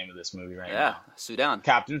remember the name of this movie right now. Yeah, Sudan.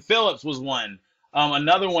 Captain Phillips was one.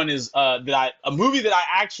 Another one is a movie that I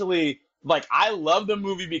actually like. I love the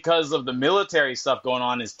movie because of the military stuff going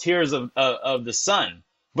on. Is Tears of the Sun.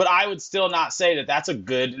 But I would still not say that that's a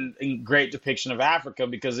good and great depiction of Africa,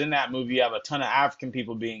 because in that movie you have a ton of African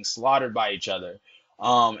people being slaughtered by each other.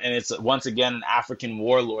 And it's, once again, an African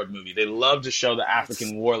warlord movie. They love to show the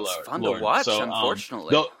African warlord. It's fun to watch,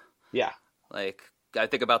 unfortunately. Yeah. Like, I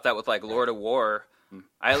think about that with, like, Lord of War.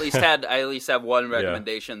 I at least have one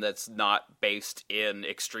recommendation that's not based in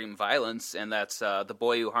extreme violence, and that's The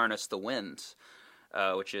Boy Who Harnessed the Wind,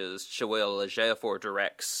 which is Chiwetel Ejiofor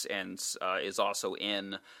directs, and is also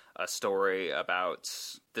in a story about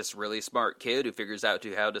this really smart kid who figures out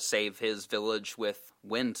how to save his village with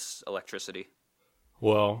wind electricity.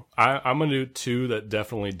 Well, I'm going to do two that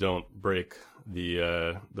definitely don't break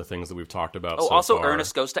the things that we've talked about so also far.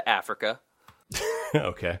 Ernest Goes to Africa.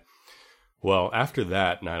 Okay. Well, after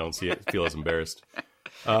that, and I don't feel as embarrassed.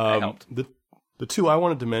 I helped. The two I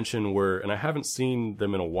wanted to mention were, and I haven't seen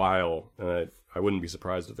them in a while, and I wouldn't be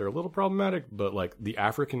surprised if they're a little problematic, but like The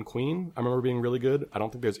African Queen, I remember being really good. I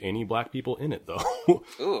don't think there's any black people in it, though.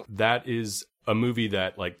 Ooh. That is a movie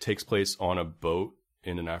that like takes place on a boat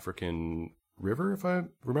in an African river, if I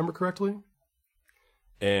remember correctly.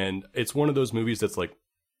 And it's one of those movies that's like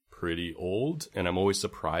pretty old, and I'm always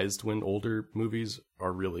surprised when older movies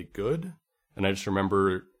are really good. And I just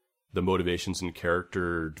remember the motivations and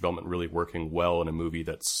character development really working well in a movie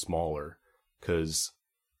that's smaller, because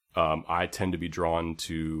I tend to be drawn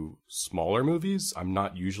to smaller movies. I'm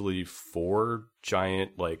not usually for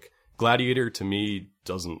giant, like, Gladiator to me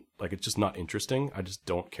doesn't, like, it's just not interesting. I just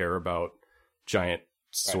don't care about giant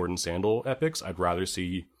sword and sandal epics. I'd rather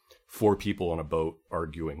see 4 people on a boat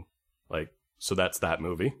arguing. Like, so that's that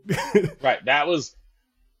movie. Right. That was,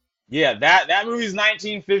 that movie's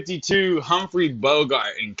 1952, Humphrey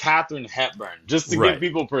Bogart and Katharine Hepburn, just to give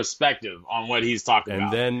people perspective on what he's talking about.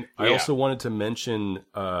 And then I also wanted to mention,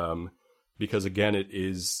 because again, it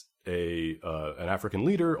is an African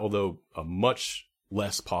leader, although a much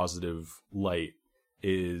less positive light,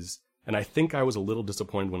 is, and I think I was a little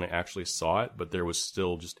disappointed when I actually saw it, but there was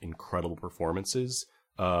still just incredible performances,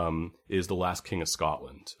 is The Last King of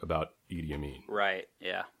Scotland, about Idi Amin. Right,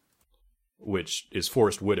 yeah. Which is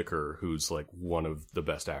Forrest Whitaker, who's like one of the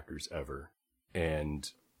best actors ever. And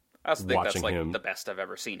I also think that's like him, the best I've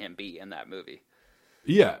ever seen him be in that movie.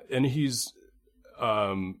 Yeah, and he's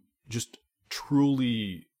just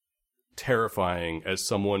truly terrifying as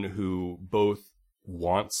someone who both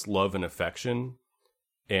wants love and affection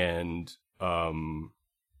and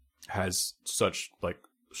has such like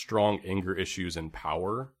strong anger issues and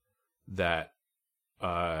power that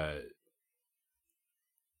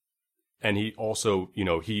and he also, you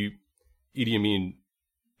know, Idi Amin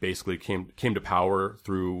basically came to power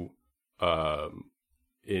through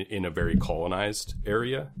in a very colonized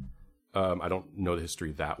area. I don't know the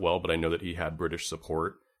history that well, but I know that he had British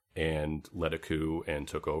support and led a coup and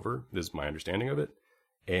took over. This is my understanding of it.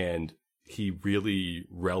 And he really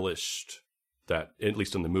relished that, at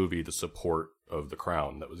least in the movie, the support of the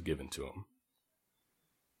crown that was given to him.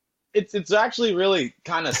 It's actually really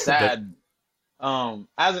kind of sad. As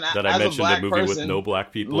I mentioned a movie with no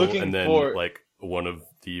black people, and then like one of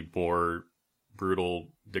the more brutal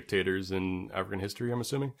dictators in African history, I'm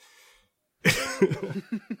assuming.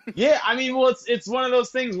 Yeah, I mean, well, it's one of those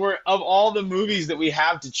things where of all the movies that we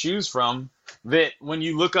have to choose from, that when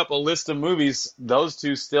you look up a list of movies, those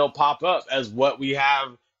two still pop up as what we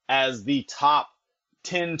have as the top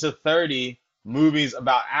 10 to 30 movies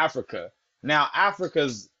about Africa. Now,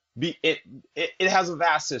 it has a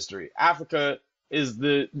vast history. Africa is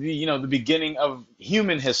the beginning of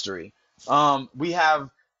human history. We have,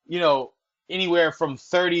 anywhere from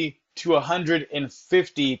 30 to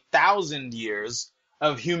 150,000 years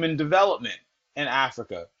of human development in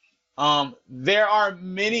Africa. There are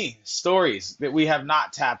many stories that we have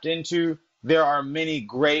not tapped into. There are many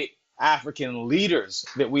great African leaders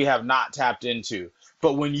that we have not tapped into.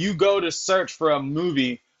 But when you go to search for a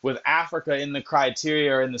movie with Africa in the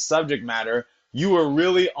criteria or in the subject matter, you are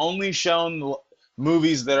really only shown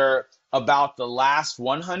movies that are about the last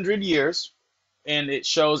 100 years, and it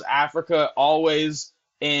shows Africa always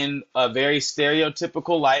in a very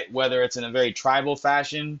stereotypical light, whether it's in a very tribal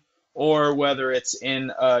fashion or whether it's in,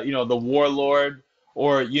 the warlord,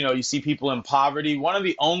 or, you see people in poverty. One of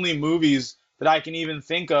the only movies that I can even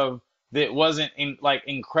think of that wasn't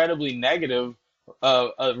incredibly negative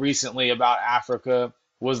recently about Africa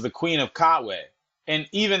was The Queen of Katwe. And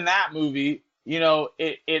even that movie,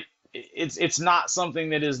 it's not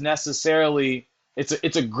something that is necessarily,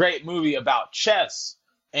 it's a great movie about chess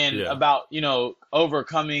and about,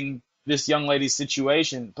 overcoming this young lady's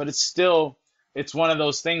situation. But it's one of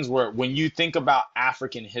those things where when you think about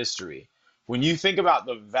African history, when you think about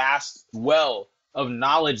the vast well of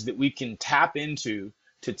knowledge that we can tap into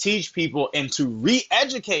to teach people and to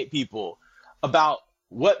re-educate people about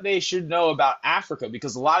what they should know about Africa,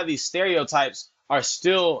 because a lot of these stereotypes are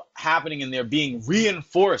still happening and they're being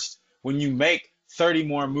reinforced when you make 30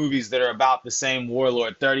 more movies that are about the same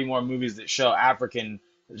warlord, 30 more movies that show African,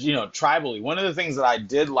 tribally. One of the things that I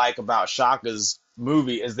did like about Shaka's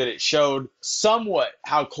movie is that it showed somewhat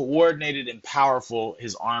how coordinated and powerful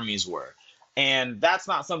his armies were. And that's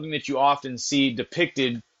not something that you often see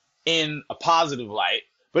depicted in a positive light,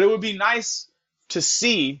 but it would be nice to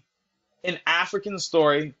see an African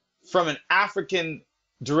story from an African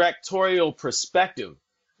directorial perspective,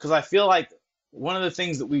 because I feel like one of the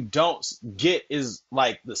things that we don't get is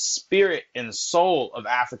like the spirit and soul of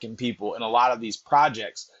African people in a lot of these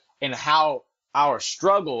projects, and how our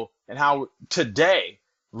struggle and how today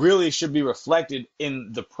really should be reflected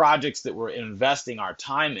in the projects that we're investing our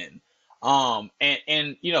time in.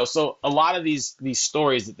 So a lot of these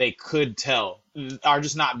stories that they could tell are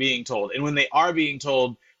just not being told. And when they are being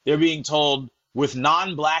told, they're being told with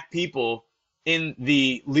non-black people in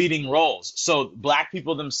the leading roles. So black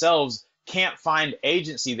people themselves can't find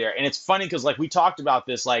agency there. And it's funny because we talked about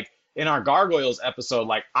this in our Gargoyles episode.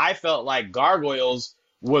 I felt like Gargoyles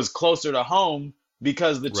was closer to home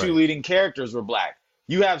because the two leading characters were black.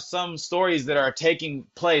 You have some stories that are taking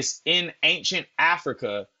place in ancient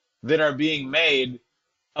Africa that are being made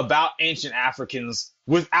about ancient Africans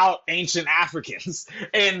without ancient Africans.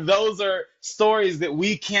 And those are stories that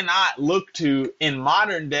we cannot look to in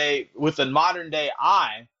modern day with a modern day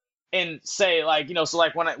eye and say, like, you know, so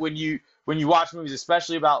like when you watch movies,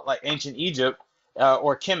 especially about like ancient Egypt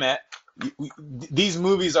or Kemet, these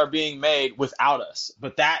movies are being made without us.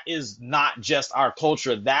 But that is not just our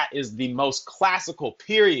culture. That is the most classical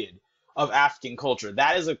period of African culture.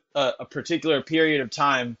 That is a particular period of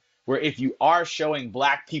time where if you are showing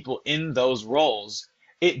Black people in those roles,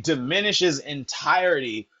 it diminishes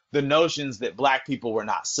entirely the notions that Black people were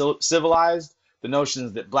not civilized, the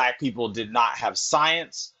notions that Black people did not have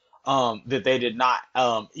science, that they did not,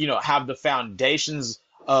 have the foundations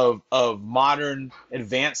of modern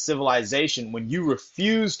advanced civilization. When you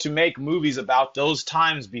refuse to make movies about those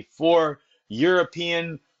times before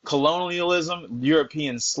European colonialism,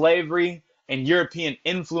 European slavery, and European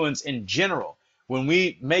influence in general, when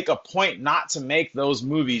we make a point not to make those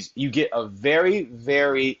movies, you get a very,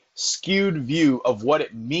 very skewed view of what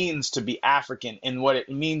it means to be African and what it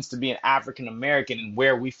means to be an African American and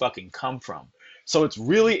where we fucking come from. So it's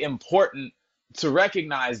really important to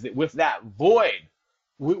recognize that with that void,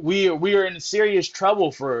 we are in serious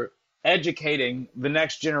trouble for educating the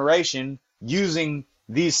next generation using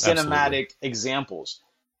these cinematic examples.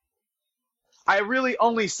 I really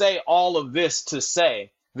only say all of this to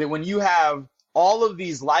say that when you have all of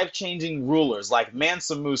these life-changing rulers like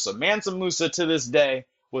Mansa Musa. Mansa Musa to this day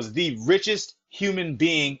was the richest human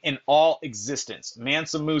being in all existence.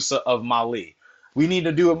 Mansa Musa of Mali. We need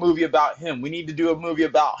to do a movie about him. We need to do a movie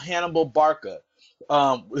about Hannibal Barca,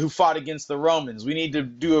 who fought against the Romans. We need to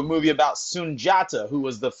do a movie about Sunjata, who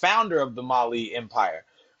was the founder of the Mali Empire.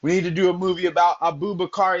 We need to do a movie about Abu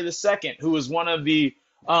Bakr II, who was one of the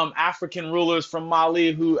African rulers from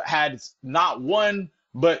Mali who had not one,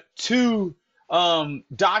 but two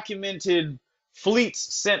documented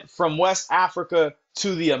fleets sent from West Africa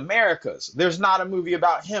to the Americas. There's not a movie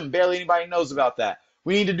about him. Barely anybody knows about that.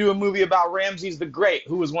 We need to do a movie about Ramses the Great,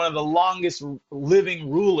 who was one of the longest living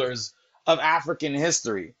rulers of African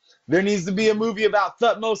history. There needs to be a movie about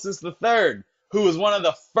Thutmose III, who was one of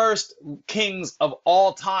the first kings of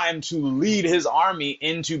all time to lead his army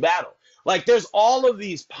into battle. Like, there's all of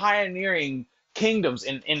these pioneering kingdoms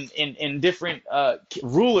and different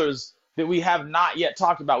rulers that we have not yet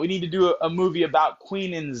talked about. We need to do a movie about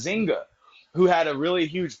Queen Nzinga, who had a really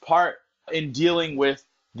huge part in dealing with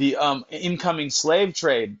the incoming slave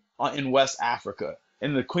trade in West Africa,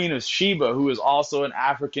 and the Queen of Sheba, who is also an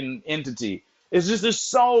African entity. It's just there's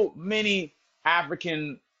so many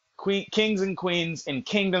African kings and queens and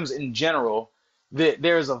kingdoms in general that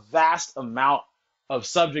there's a vast amount of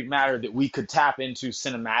subject matter that we could tap into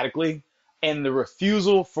cinematically, and the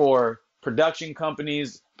refusal for production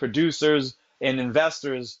companies, producers, and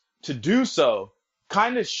investors to do so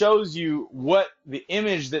kind of shows you what the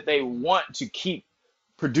image that they want to keep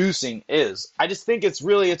producing is. I just think it's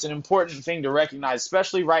an important thing to recognize,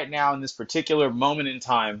 especially right now in this particular moment in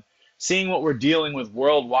time, seeing what we're dealing with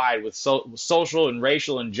worldwide with social and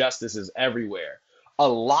racial injustices everywhere. A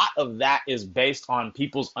lot of that is based on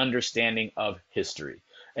people's understanding of history.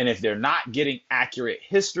 And if they're not getting accurate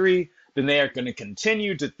history, then they are going to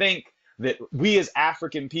continue to think that we as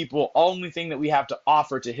African people, only thing that we have to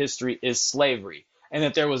offer to history is slavery, and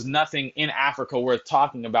that there was nothing in Africa worth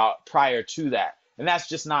talking about prior to that. And that's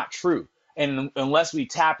just not true. And unless we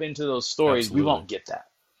tap into those stories, Absolutely. We won't get that.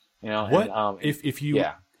 You know, what and,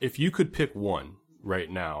 if you could pick one right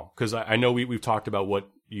now? Because I know we've talked about what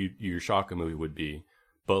your Shaka movie would be,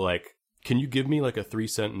 but like, can you give me like a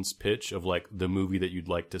 3-sentence pitch of like the movie that you'd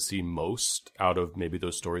like to see most out of maybe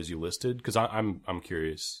those stories you listed? Because I'm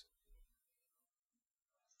curious.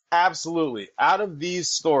 Absolutely. Out of these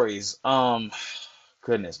stories,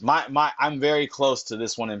 goodness, I'm very close to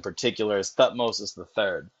this one in particular. Is Thutmose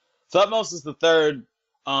III. Thutmose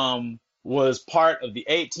III was part of the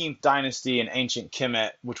 18th dynasty in ancient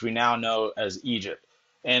Kemet, which we now know as Egypt.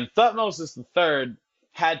 And Thutmose III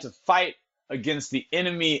had to fight against the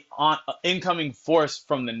enemy incoming force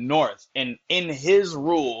from the north. And in his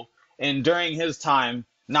rule and during his time,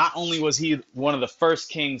 not only was he one of the first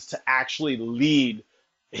kings to actually lead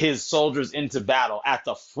his soldiers into battle at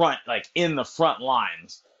the front, like in the front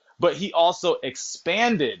lines, but he also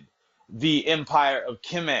expanded the empire of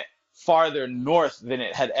Kemet farther north than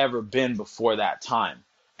it had ever been before that time.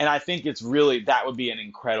 And I think that would be an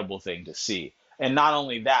incredible thing to see. And not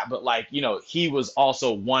only that, but like, you know, he was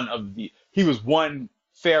also he was one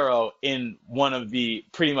pharaoh in one of the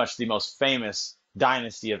pretty much the most famous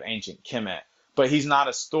dynasty of ancient Kemet. But he's not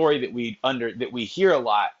a story that we hear a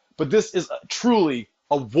lot. But this is truly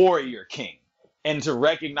a warrior king. and to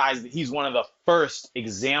recognize that he's one of the first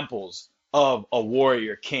examples of a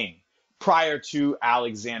warrior king prior to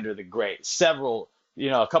Alexander the Great,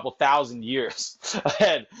 a couple thousand years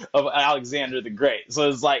ahead of Alexander the Great. So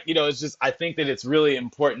it's like, it's just, I think that it's really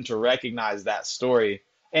important to recognize that story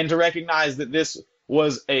and to recognize that this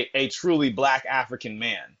was a truly black African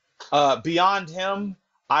man. Beyond him,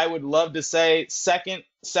 I would love to say second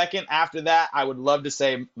after that, I would love to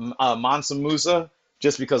say Mansa Musa,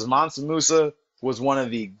 just because Mansa Musa was one of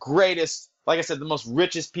the greatest, like I said, the most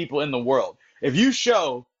richest people in the world. If you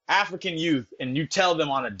show African youth and you tell them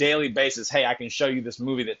on a daily basis, hey, I can show you this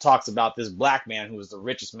movie that talks about this black man who was the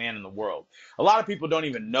richest man in the world, a lot of people don't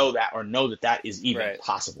even know that or know that that is even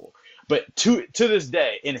possible. But to this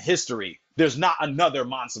day in history, there's not another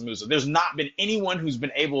Mansa Musa. There's not been anyone who's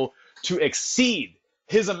been able to exceed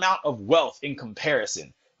his amount of wealth in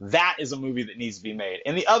comparison. That is a movie that needs to be made.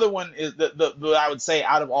 And the other one is the I would say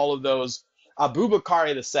out of all of those,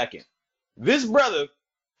 Abubakar II. This brother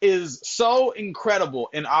is so incredible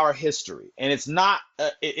in our history, and it's not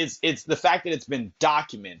it's the fact that it's been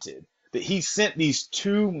documented that he sent these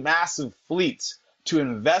two massive fleets to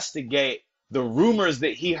investigate the rumors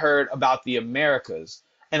that he heard about the Americas,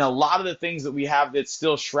 and a lot of the things that we have that's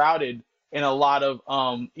still shrouded in a lot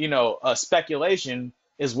of speculation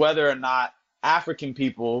is whether or not African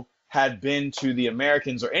people had been to the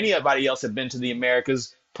Americans or anybody else had been to the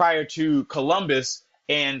Americas prior to Columbus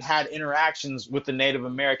and had interactions with the Native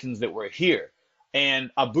Americans that were here.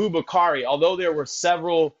 And Abubakar, although there were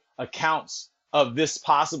several accounts of this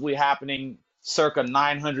possibly happening circa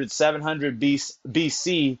 900, 700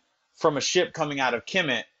 BC from a ship coming out of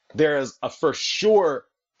Kemet, there is for sure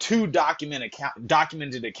two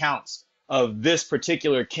documented accounts of this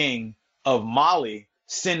particular king of Mali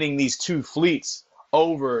sending these two fleets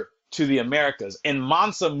over to the Americas. And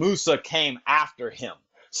Mansa Musa came after him.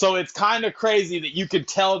 So it's kind of crazy that you could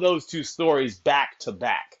tell those two stories back to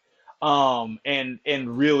back,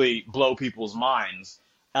 and really blow people's minds.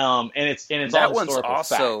 And it's that all one's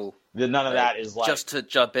also fact. That none of that is like, just to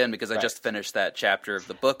jump in because right. I just finished that chapter of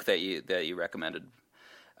the book that you recommended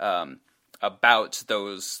about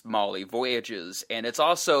those Mali voyages, and it's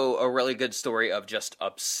also a really good story of just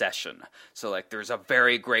obsession. So like, there's a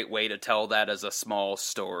very great way to tell that as a small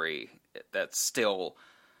story that still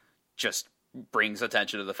just brings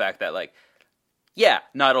attention to the fact that, like, yeah,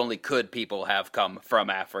 not only could people have come from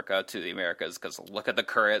Africa to the Americas, because look at the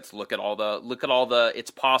currents, look at all the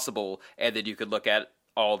it's possible, and then you could look at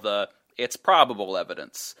all the it's probable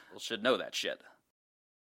evidence. People should know that shit.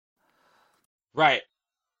 Right.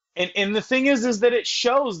 And the thing is that it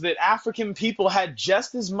shows that African people had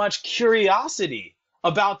just as much curiosity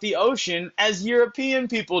about the ocean as European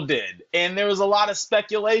people did. And there was a lot of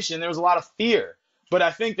speculation, there was a lot of fear. But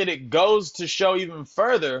I think that it goes to show even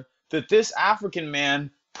further that this African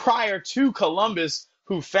man, prior to Columbus,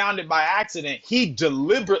 who found it by accident, he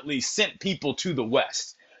deliberately sent people to the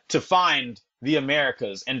West to find the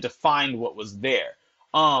Americas and to find what was there.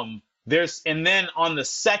 And then on the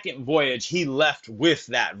second voyage, he left with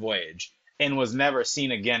that voyage and was never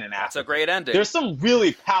seen again in Africa. That's a great ending. There's some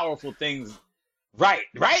really powerful things. Right.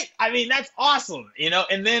 I mean, that's awesome,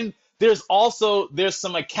 And then there's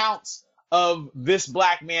some accounts of this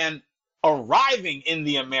black man arriving in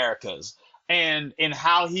the Americas and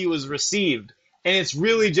how he was received. And it's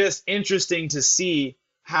really just interesting to see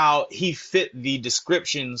how he fit the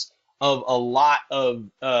descriptions of a lot of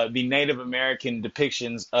the Native American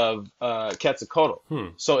depictions of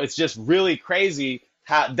Quetzalcoatl. So it's just really crazy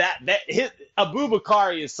how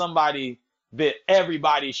Abubakar is somebody that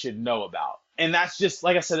everybody should know about. And that's just,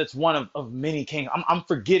 like I said, it's one of many kings. I'm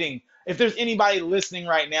forgetting. If there's anybody listening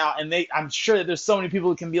right now, and I'm sure that there's so many people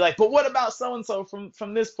who can be like, but what about so-and-so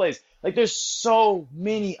from this place? Like, there's so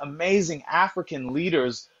many amazing African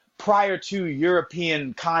leaders prior to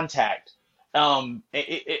European contact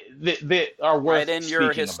that are worth Write in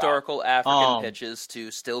your speaking historical about. African pitches to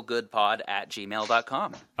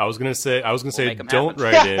stillgoodpod@gmail.com. I was gonna say, make 'em don't happen.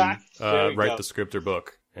 write in, There you write go. the script or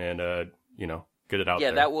book, and get it out Yeah,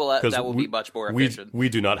 there. that will 'Cause be much more efficient. We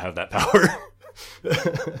do not have that power.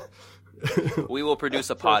 We will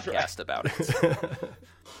produce a podcast about it.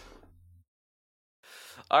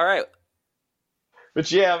 All right.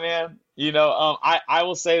 But yeah, man, I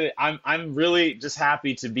will say that I'm really just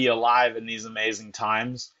happy to be alive in these amazing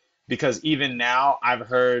times, because even now I've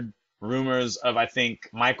heard rumors of, I think,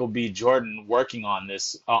 Michael B. Jordan working on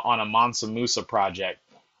this on a Mansa Musa project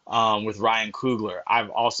with Ryan Coogler.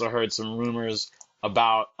 I've also heard some rumors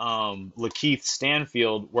about Lakeith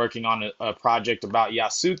Stanfield working on a project about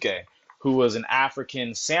Yasuke, who was an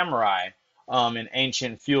African samurai in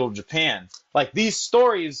ancient feudal Japan. Like, these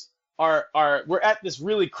stories we're at this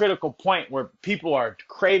really critical point where people are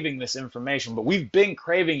craving this information, but we've been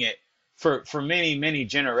craving it for many, many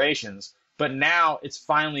generations. But now it's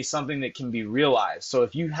finally something that can be realized. So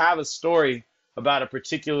if you have a story about a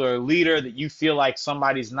particular leader that you feel like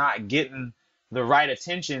somebody's not getting the right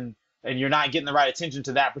attention, and you're not getting the right attention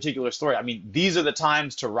to that particular story, I mean, these are the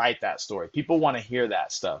times to write that story. People want to hear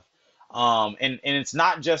that stuff. And it's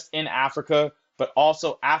not just in Africa, but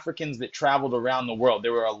also Africans that traveled around the world.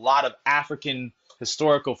 There were a lot of African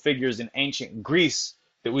historical figures in ancient Greece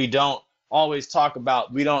that we don't always talk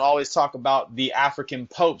about. We don't always talk about the African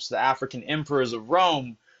popes, the African emperors of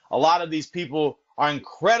Rome. A lot of these people are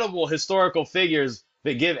incredible historical figures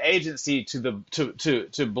that give agency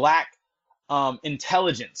to Black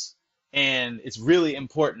intelligence. And it's really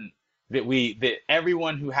important that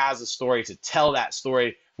everyone who has a story to tell that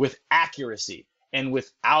story with accuracy and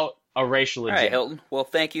without a racial agenda. All right, Hilton. Well,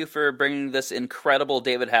 thank you for bringing this incredible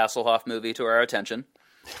David Hasselhoff movie to our attention.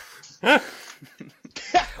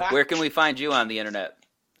 Where can we find you on the internet?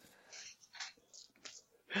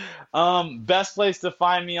 Best place to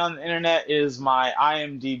find me on the internet is my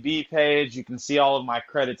IMDb page. You can see all of my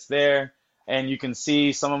credits there, and you can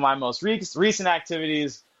see some of my most recent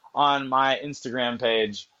activities on my Instagram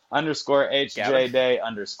page,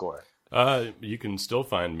 _HJDay_. You can still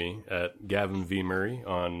find me at Gavin V. Murray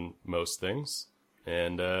on most things.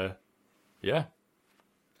 And, yeah.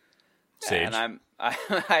 Sage. And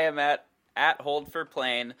I am at Hold for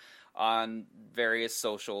Plane on various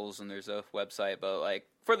socials, and there's a website, but like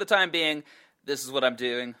for the time being, this is what I'm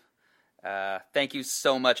doing. Thank you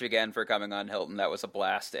so much again for coming on, Hilton. That was a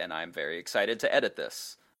blast, and I'm very excited to edit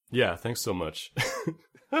this. Yeah, thanks so much.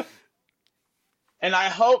 And I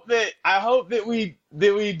hope that we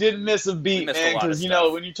didn't miss a beat, man, because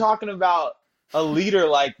when you're talking about a leader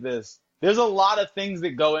like this, there's a lot of things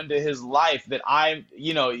that go into his life that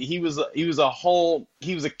he was a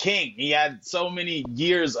king. He had so many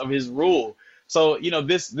years of his rule. So,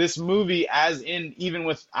 this movie, as in even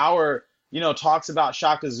with our, talks about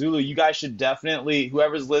Shaka Zulu, you guys should definitely,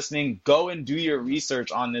 whoever's listening, go and do your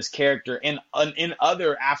research on this character and in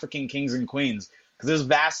other African kings and queens, because there's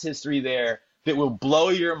vast history there that will blow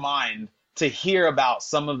your mind to hear about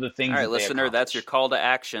some of the things. All right, listener, that's your call to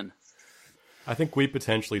action. I think we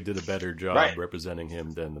potentially did a better job representing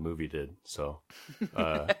him than the movie did. So,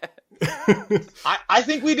 I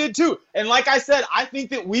think we did too. And like I said, I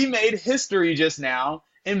think that we made history just now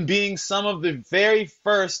in being some of the very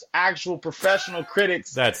first actual professional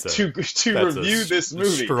critics to review this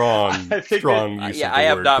movie. Strong use of the I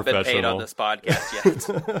have word not been paid on this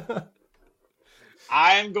podcast yet.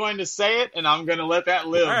 I am going to say it, and I'm going to let that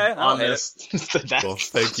live on this. Well,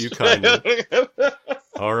 thank you kindly.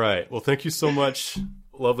 All right. Well, thank you so much.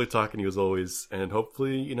 Lovely talking to you as always. And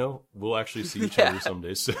hopefully, we'll actually see each other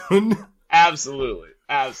someday soon. Absolutely.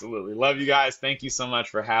 Absolutely. Love you guys. Thank you so much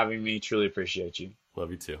for having me. Truly appreciate you.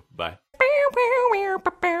 Love you too. Bye.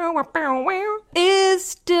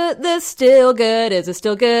 Is this still good? Is it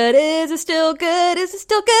still good? Is it still good? Is it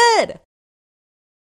still good?